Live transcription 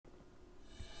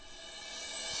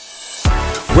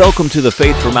Welcome to the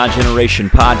Faith for My Generation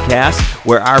podcast,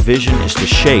 where our vision is to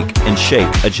shake and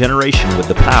shape a generation with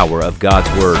the power of God's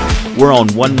Word. We're on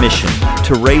one mission,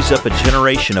 to raise up a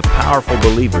generation of powerful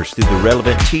believers through the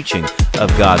relevant teaching of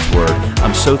God's Word.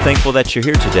 I'm so thankful that you're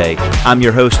here today. I'm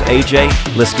your host,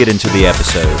 AJ. Let's get into the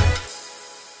episode.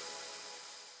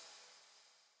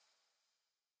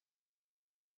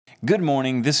 Good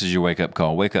morning. This is your wake-up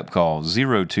call. Wake-up call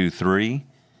 023,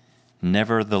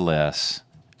 Nevertheless,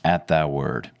 at Thy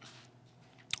Word.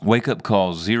 Wake-up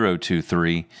call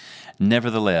 023,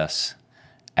 Nevertheless,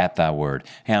 at Thy Word.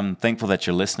 Hey, I'm thankful that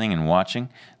you're listening and watching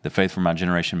the Faith for My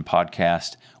Generation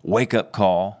podcast, Wake-up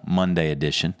Call Monday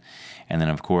edition. And then,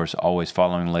 of course, always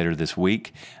following later this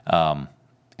week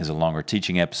is a longer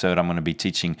teaching episode. I'm going to be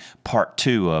teaching part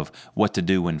 2 of what to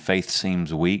do when faith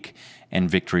seems weak and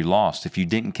victory lost. If you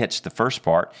didn't catch the first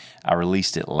part, I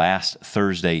released it last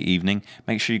Thursday evening.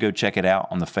 Make sure you go check it out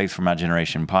on the Faith for My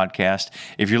Generation podcast.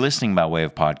 If you're listening by way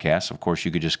of podcast, of course,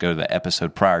 you could just go to the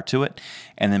episode prior to it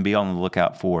and then be on the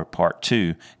lookout for part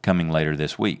 2 coming later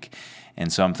this week.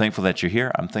 And so I'm thankful that you're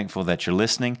here. I'm thankful that you're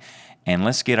listening. And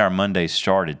let's get our Mondays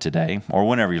started today, or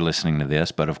whenever you're listening to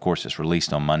this, but of course it's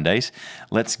released on Mondays.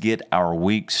 Let's get our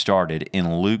week started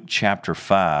in Luke chapter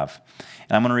 5.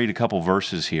 And I'm going to read a couple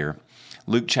verses here.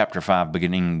 Luke chapter 5,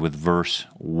 beginning with verse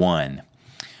 1.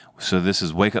 So this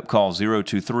is Wake Up Call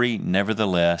 023,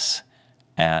 Nevertheless,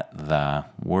 at Thy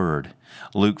Word.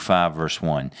 Luke 5, verse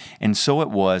 1. And so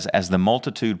it was, as the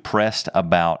multitude pressed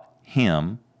about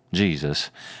Him,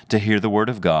 Jesus, to hear the word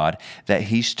of God, that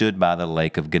He stood by the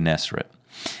lake of Gennesaret,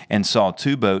 and saw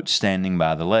 2 boats standing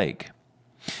by the lake.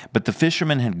 But the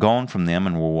fishermen had gone from them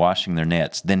and were washing their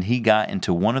nets. Then He got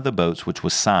into one of the boats, which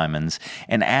was Simon's,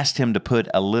 and asked him to put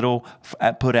out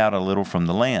a little from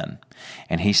the land.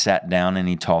 And He sat down and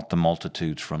He taught the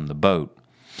multitudes from the boat.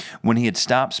 When He had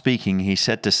stopped speaking, He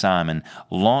said to Simon,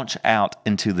 "Launch out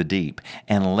into the deep,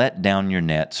 and let down your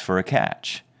nets for a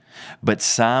catch." But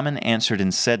Simon answered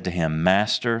and said to Him,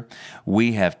 "Master,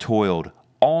 we have toiled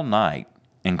all night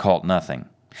and caught nothing.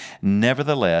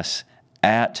 Nevertheless,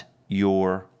 at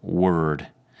Your word,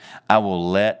 I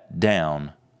will let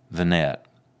down the net."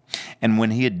 And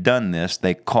when He had done this,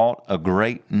 they caught a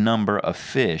great number of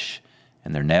fish,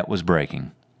 and their net was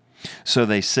breaking. So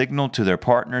they signaled to their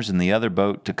partners in the other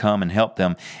boat to come and help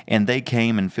them, and they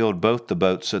came and filled both the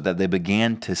boats so that they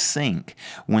began to sink.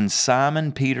 When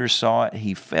Simon Peter saw it,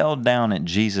 he fell down at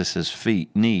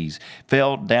Jesus' knees,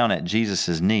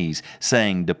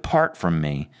 saying, "Depart from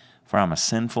me, for I am a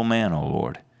sinful man, O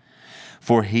Lord."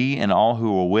 For he and all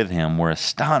who were with him were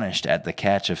astonished at the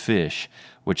catch of fish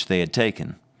which they had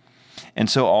taken. And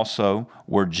so also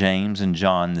were James and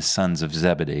John, the sons of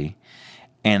Zebedee,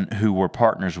 and who were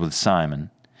partners with Simon.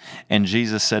 And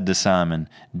Jesus said to Simon,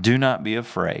 "Do not be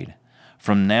afraid.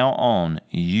 From now on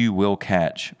you will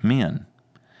catch men."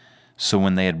 So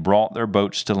when they had brought their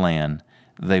boats to land,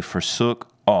 they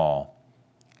forsook all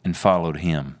and followed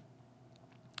Him.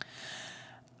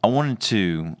 I wanted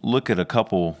to look at a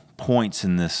couple points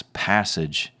in this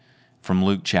passage from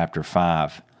Luke chapter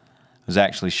 5. I was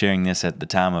actually sharing this at the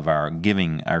time of our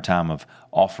time of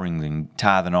offering and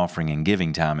tithe and offering and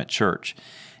giving time at church.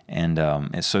 And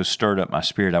it so stirred up my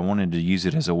spirit. I wanted to use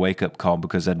it as a wake-up call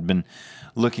because I'd been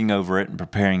looking over it and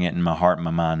preparing it in my heart and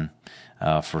my mind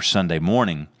for Sunday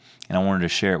morning. And I wanted to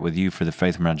share it with you for the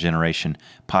Faith for My Generation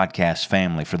podcast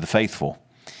family, for the faithful.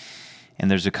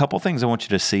 And there's a couple things I want you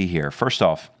to see here. First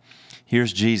off,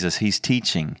 here's Jesus. He's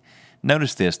teaching.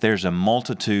 Notice this. There's a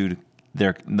multitude.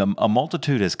 A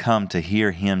multitude has come to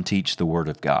hear Him teach the Word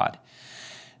of God.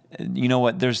 You know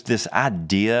what? There's this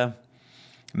idea,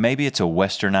 maybe it's a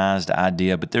westernized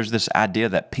idea, but there's this idea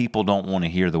that people don't want to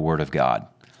hear the Word of God.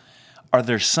 Are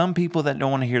there some people that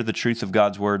don't want to hear the truth of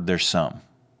God's Word? There's some.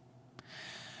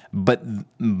 But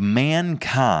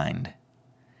mankind,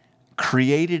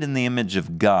 created in the image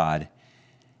of God,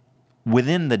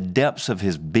 within the depths of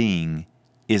his being,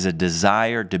 is a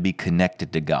desire to be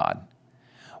connected to God.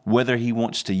 Whether he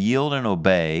wants to yield and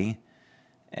obey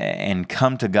and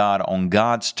come to God on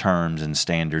God's terms and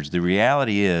standards, the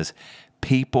reality is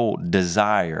people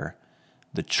desire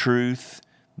the truth,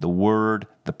 the Word,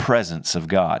 the presence of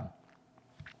God.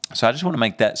 So I just want to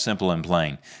make that simple and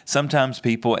plain. Sometimes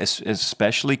people,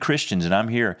 especially Christians, and I'm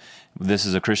here, this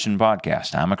is a Christian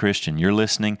podcast. I'm a Christian. You're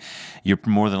listening. You're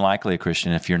more than likely a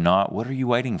Christian. If you're not, what are you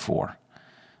waiting for?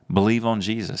 Believe on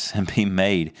Jesus and be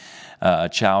made a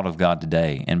child of God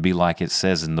today and be like it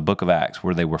says in the book of Acts,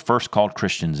 where they were first called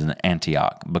Christians in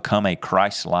Antioch. Become a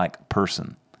Christ-like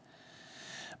person.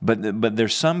 But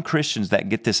there's some Christians that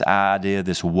get this idea,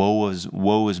 this woe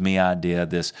is me idea,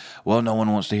 this, well, no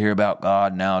one wants to hear about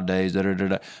God nowadays. Da, da, da,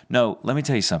 da. No, let me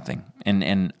tell you something.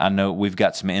 And I know we've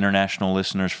got some international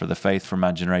listeners for the Faith for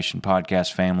My Generation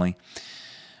podcast family.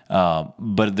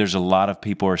 But there's a lot of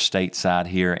people who are stateside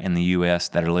here in the U.S.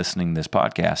 that are listening to this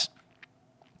podcast.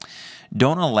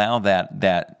 Don't allow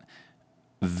that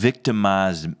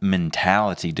victimized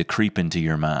mentality to creep into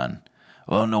your mind.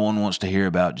 Well, no one wants to hear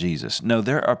about Jesus. No,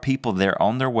 there are people, they're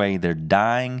on their way, they're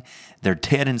dying, they're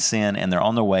dead in sin, and they're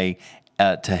on their way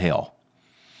to hell.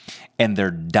 And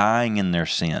they're dying in their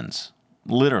sins,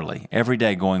 literally, every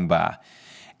day going by.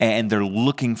 And they're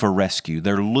looking for rescue.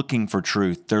 They're looking for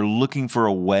truth. They're looking for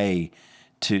a way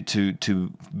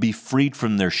to be freed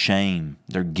from their shame,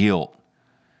 their guilt.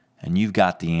 And you've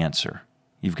got the answer.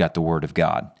 You've got the Word of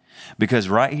God. Because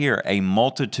right here, a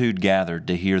multitude gathered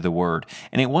to hear the Word.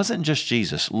 And it wasn't just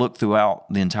Jesus. Look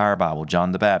throughout the entire Bible.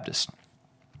 John the Baptist,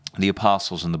 the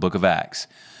apostles in the book of Acts,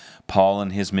 Paul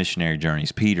and his missionary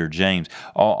journeys, Peter, James,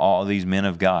 all these men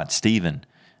of God, Stephen,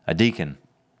 a deacon.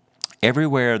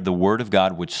 Everywhere the Word of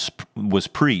God was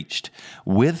preached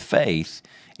with faith,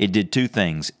 it did two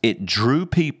things. It drew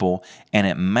people and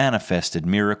it manifested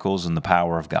miracles and the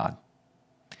power of God.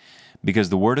 Because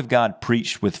the Word of God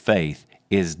preached with faith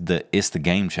it's the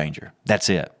game changer. That's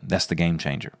it. That's the game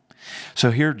changer.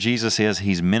 So here Jesus is,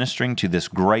 he's ministering to this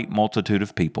great multitude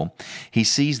of people. He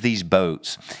sees these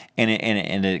boats, and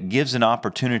it gives an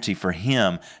opportunity for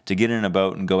him to get in a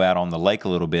boat and go out on the lake a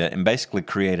little bit and basically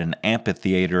create an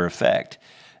amphitheater effect.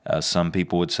 Some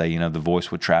people would say, the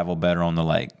voice would travel better on the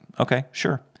lake. Okay,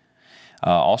 sure.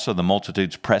 Also, the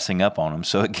multitude's pressing up on him,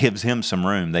 so it gives him some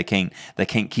room. They can't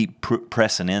keep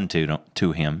pressing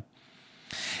into him.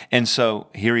 And so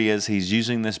here he is, he's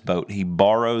using this boat. He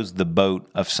borrows the boat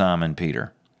of Simon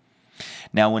Peter.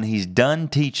 Now, when he's done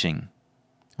teaching,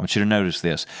 I want you to notice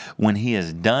this. When he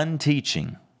is done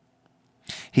teaching,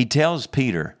 he tells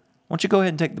Peter, why don't you go ahead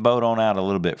and take the boat on out a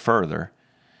little bit further,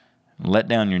 let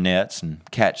down your nets and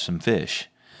catch some fish.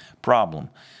 Problem,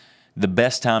 the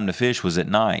best time to fish was at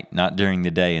night, not during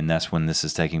the day, and that's when this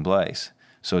is taking place.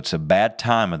 So it's a bad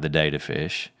time of the day to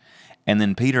fish. And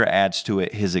then Peter adds to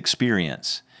it his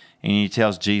experience. And he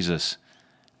tells Jesus,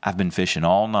 I've been fishing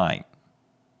all night.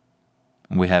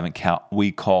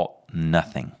 We caught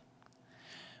nothing.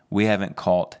 We haven't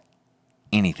caught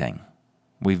anything.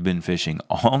 We've been fishing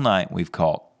all night. We've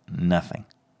caught nothing.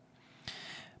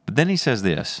 But then he says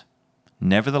this,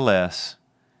 nevertheless,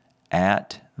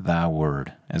 at thy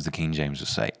word, as the King James would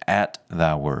say, at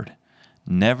thy word.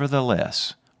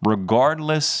 Nevertheless,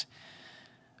 regardless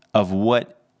of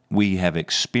what we have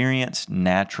experienced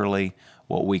naturally,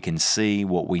 what we can see,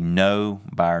 what we know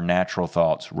by our natural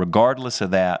thoughts. Regardless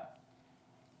of that,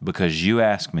 because you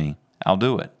ask me, I'll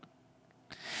do it.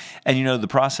 And the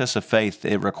process of faith,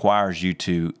 it requires you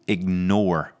to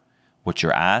ignore what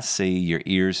your eyes see, your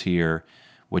ears hear,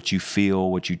 what you feel,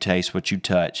 what you taste, what you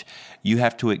touch. You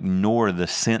have to ignore the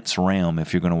sense realm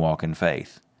if you're going to walk in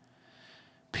faith.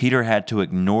 Peter had to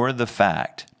ignore the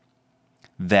fact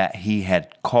that he had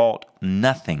caught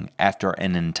nothing after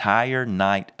an entire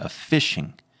night of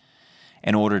fishing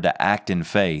in order to act in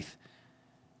faith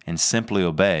and simply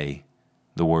obey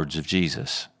the words of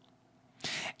Jesus.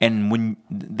 And when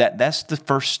that's the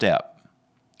first step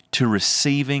to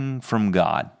receiving from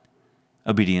God,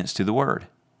 obedience to the Word.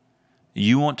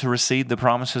 You want to receive the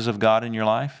promises of God in your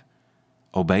life?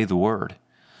 Obey the Word.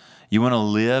 You want to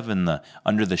live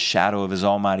under the shadow of His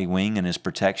almighty wing and His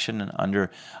protection and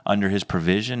under His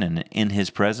provision and in His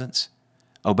presence?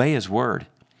 Obey His word.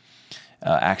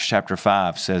 Acts chapter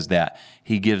 5 says that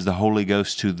He gives the Holy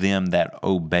Ghost to them that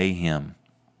obey Him.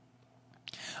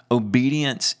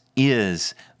 Obedience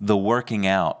is the working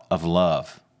out of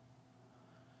love.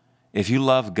 If you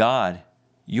love God,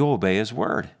 you'll obey His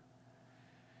word.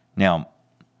 Now,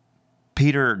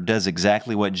 Peter does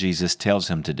exactly what Jesus tells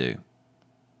him to do.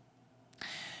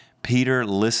 Peter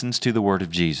listens to the word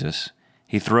of Jesus.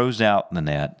 He throws out the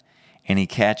net, and he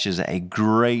catches a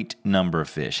great number of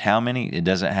fish. How many? It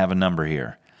doesn't have a number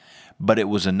here. But it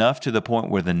was enough to the point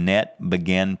where the net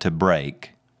began to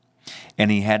break,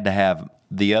 and he had to have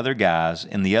the other guys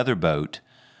in the other boat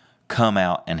come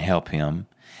out and help him.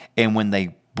 And when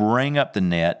they bring up the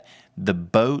net, the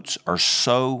boats are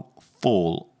so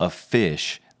full of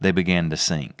fish, they began to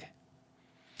sink.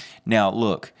 Now,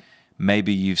 look,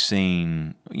 maybe you've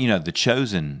seen, The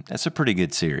Chosen. That's a pretty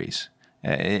good series.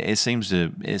 It seems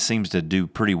to do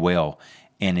pretty well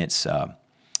in its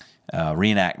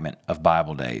reenactment of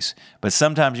Bible days. But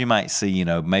sometimes you might see,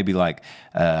 maybe like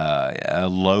a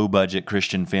low budget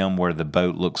Christian film where the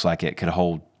boat looks like it could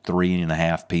hold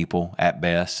 3.5 people at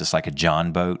best. It's like a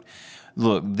John boat.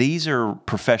 Look, these are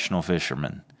professional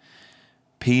fishermen.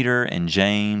 Peter and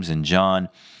James and John,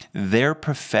 they're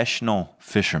professional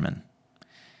fishermen.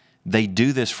 They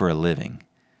do this for a living.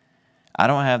 I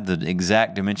don't have the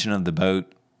exact dimension of the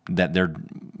boat that they're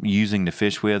using to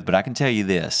fish with, but I can tell you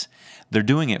this. They're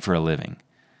doing it for a living.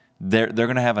 They're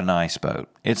going to have a nice boat.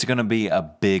 It's going to be a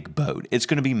big boat. It's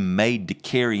going to be made to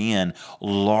carry in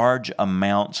large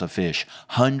amounts of fish,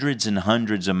 hundreds and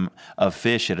hundreds of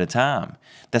fish at a time.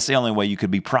 That's the only way you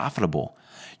could be profitable.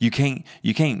 You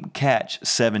can't catch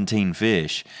 17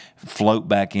 fish, float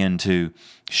back into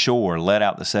shore, let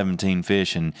out the 17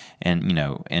 fish and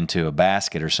into a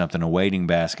basket or something, a waiting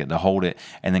basket to hold it,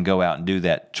 and then go out and do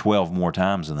that 12 more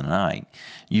times in the night.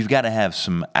 You've got to have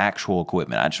some actual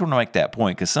equipment. I just want to make that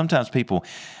point because sometimes people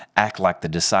act like the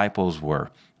disciples were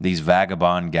these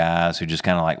vagabond guys who just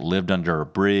kind of like lived under a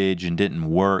bridge and didn't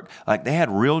work. Like they had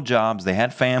real jobs, they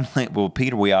had family. Well,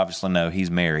 Peter, we obviously know he's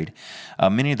married.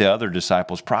 Many of the other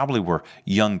disciples probably were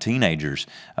young teenagers,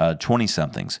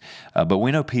 20-somethings. But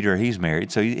we know Peter, he's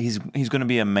married, so he's going to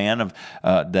be a man of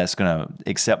that's going to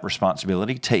accept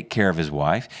responsibility, take care of his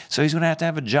wife. So he's going to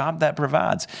have a job that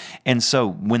provides. And so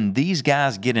when these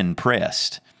guys get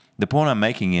impressed, the point I'm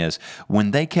making is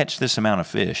when they catch this amount of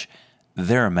fish,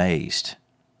 they're amazed.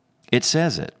 It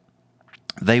says it.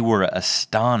 They were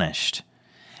astonished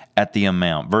at the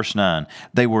amount. Verse 9,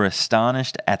 they were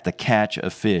astonished at the catch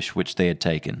of fish which they had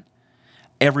taken.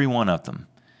 Every one of them.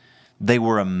 They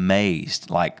were amazed.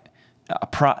 Like,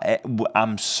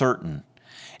 I'm certain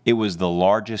it was the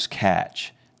largest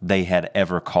catch they had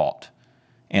ever caught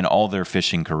in all their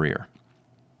fishing career.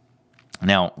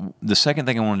 Now, the second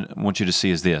thing I want you to see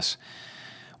is this.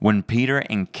 When Peter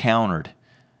encountered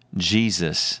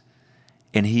Jesus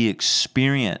and he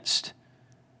experienced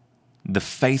the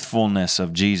faithfulness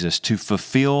of Jesus to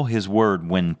fulfill his word,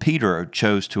 when Peter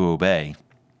chose to obey,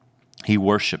 he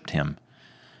worshiped him.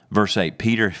 Verse 8,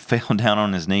 Peter fell down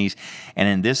on his knees,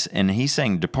 and he's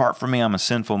saying, "Depart from me, I'm a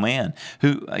sinful man."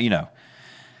 Who,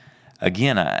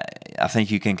 again, I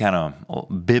think you can kind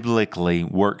of biblically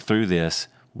work through this.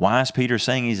 Why is Peter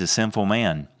saying he's a sinful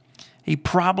man? He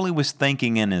probably was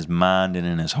thinking in his mind and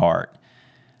in his heart,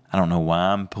 I don't know why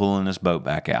I'm pulling this boat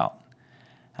back out.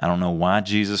 I don't know why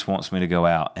Jesus wants me to go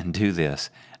out and do this.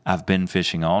 I've been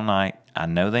fishing all night. I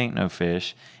know there ain't no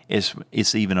fish.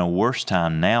 It's even a worse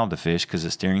time now to fish because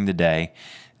it's during the day.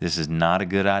 This is not a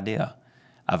good idea.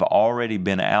 I've already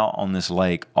been out on this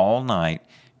lake all night,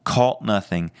 caught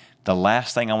nothing. The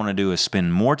last thing I want to do is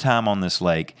spend more time on this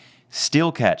lake,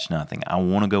 still catch nothing. I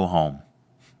want to go home.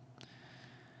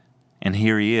 And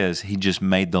here he is. He just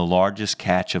made the largest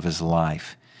catch of his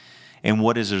life. And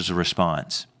what is his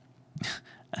response?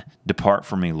 Depart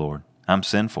from me, Lord. I'm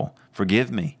sinful. Forgive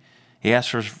me. He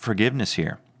asks for forgiveness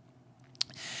here.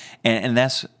 And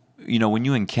that's, when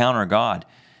you encounter God,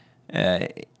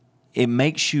 it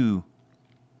makes you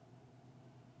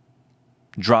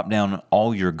drop down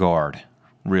all your guard,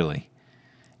 really.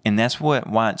 And that's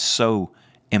why it's so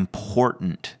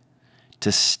important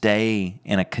to stay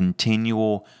in a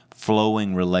continual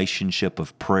flowing relationship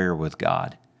of prayer with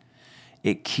God.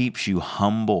 It keeps you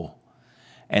humble.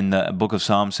 And the book of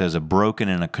Psalms says, a broken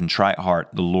and a contrite heart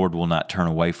the Lord will not turn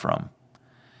away from.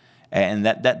 And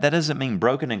that doesn't mean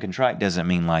broken and contrite doesn't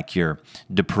mean like you're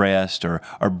depressed or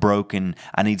broken,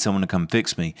 I need someone to come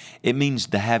fix me. It means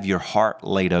to have your heart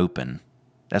laid open.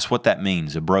 That's what that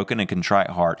means. A broken and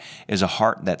contrite heart is a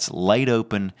heart that's laid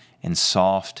open and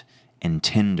soft and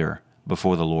tender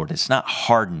before the Lord. It's not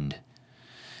hardened.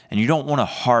 And you don't want a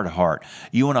hard heart.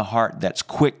 You want a heart that's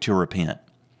quick to repent.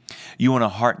 You want a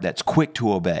heart that's quick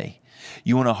to obey.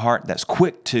 You want a heart that's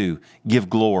quick to give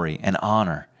glory and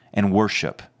honor and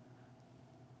worship.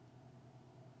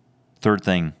 Third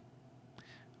thing,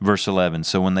 verse 11.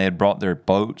 So when they had brought their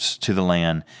boats to the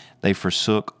land, they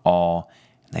forsook all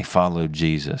and they followed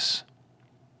Jesus.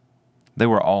 They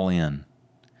were all in.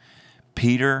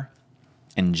 Peter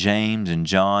and James and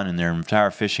John and their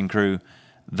entire fishing crew,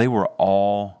 they were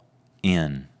all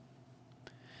in.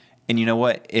 And you know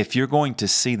what? If you're going to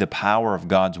see the power of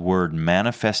God's word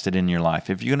manifested in your life,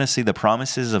 if you're going to see the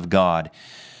promises of God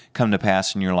come to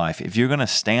pass in your life, if you're going to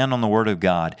stand on the word of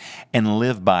God and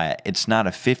live by it, it's not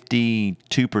a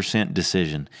 52%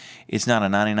 decision. It's not a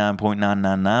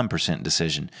 99.999%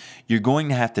 decision. You're going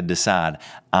to have to decide,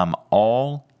 I'm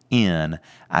all in.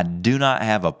 I do not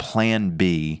have a plan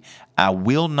B. I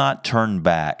will not turn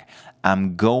back.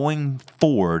 I'm going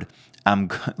forward. I'm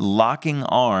locking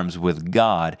arms with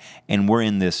God, and we're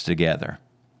in this together.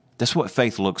 That's what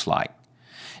faith looks like.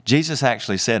 Jesus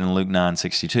actually said in Luke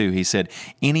 9:62, he said,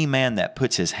 any man that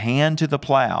puts his hand to the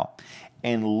plow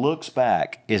and looks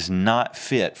back is not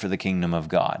fit for the kingdom of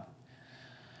God.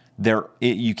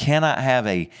 You cannot have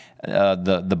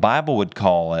the Bible would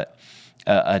call it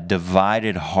a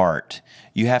divided heart.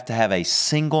 You have to have a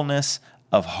singleness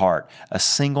of heart. A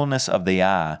singleness of the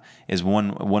eye is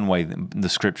one way the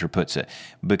Scripture puts it.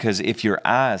 Because if your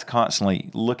eye is constantly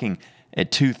looking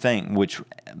at two things, which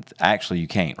actually you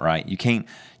can't, right? You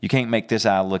can't make this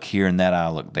eye look here and that eye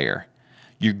look there.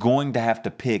 You're going to have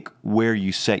to pick where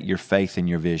you set your faith and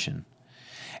your vision.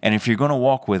 And if you're going to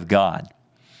walk with God,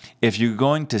 if you're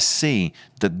going to see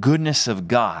the goodness of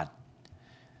God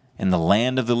in the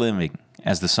land of the living,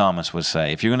 as the psalmist would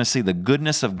say, if you're going to see the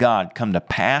goodness of God come to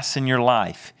pass in your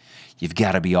life, you've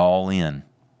got to be all in.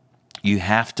 You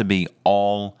have to be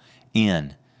all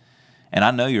in. And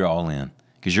I know you're all in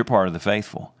because you're part of the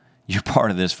faithful. You're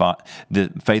part of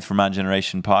the Faith for My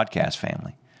Generation podcast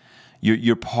family.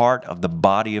 You're part of the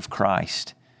body of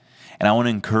Christ. And I want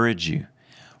to encourage you.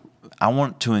 I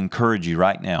want to encourage you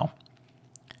right now.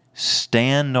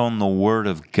 Stand on the Word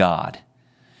of God.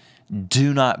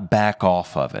 Do not back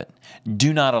off of it.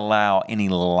 Do not allow any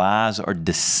lies or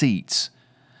deceits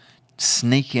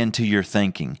sneak into your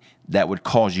thinking that would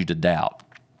cause you to doubt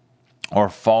or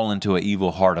fall into an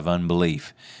evil heart of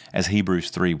unbelief, as Hebrews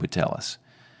 3 would tell us.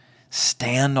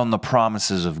 Stand on the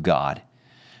promises of God,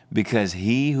 because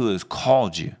He who has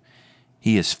called you,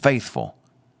 He is faithful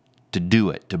to do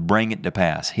it, to bring it to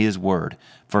pass. His word,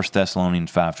 1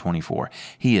 Thessalonians 5:24.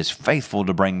 He is faithful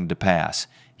to bring to pass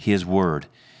His word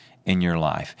in your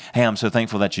life. Hey, I'm so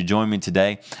thankful that you joined me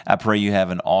today. I pray you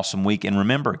have an awesome week. And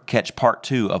remember, catch part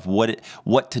 2 of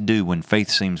what to do when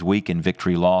faith seems weak and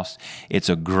victory lost. It's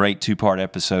a great 2-part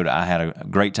episode. I had a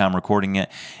great time recording it,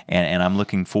 and I'm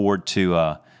looking forward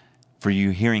to for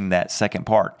you hearing that second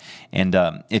part. And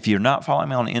if you're not following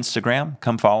me on Instagram,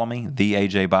 come follow me, The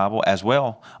AJ Bible, as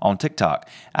well on TikTok.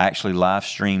 I actually live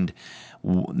streamed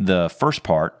the first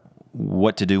part,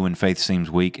 what to do when faith seems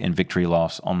weak and victory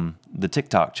lost, on the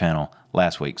TikTok channel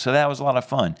last week. So that was a lot of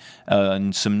fun,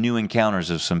 and some new encounters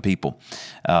of some people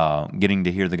getting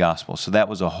to hear the gospel. So that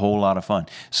was a whole lot of fun.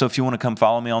 So if you want to come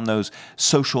follow me on those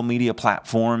social media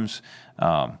platforms,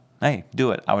 hey,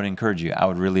 do it. I would encourage you. I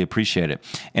would really appreciate it.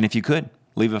 And if you could,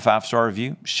 leave a 5-star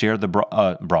review, share the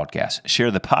broadcast,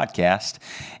 share the podcast,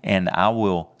 and I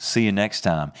will see you next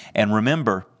time. And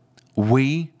remember,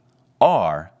 we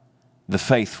are the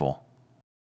faithful.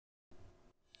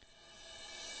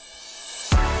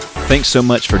 Thanks so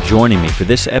much for joining me for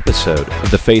this episode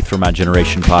of the Faith for My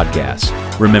Generation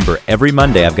podcast. Remember, every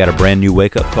Monday I've got a brand new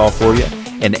wake-up call for you,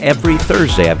 and every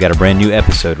Thursday I've got a brand new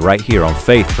episode right here on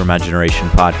Faith for My Generation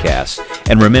podcast.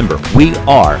 And remember, we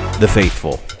are the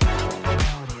faithful.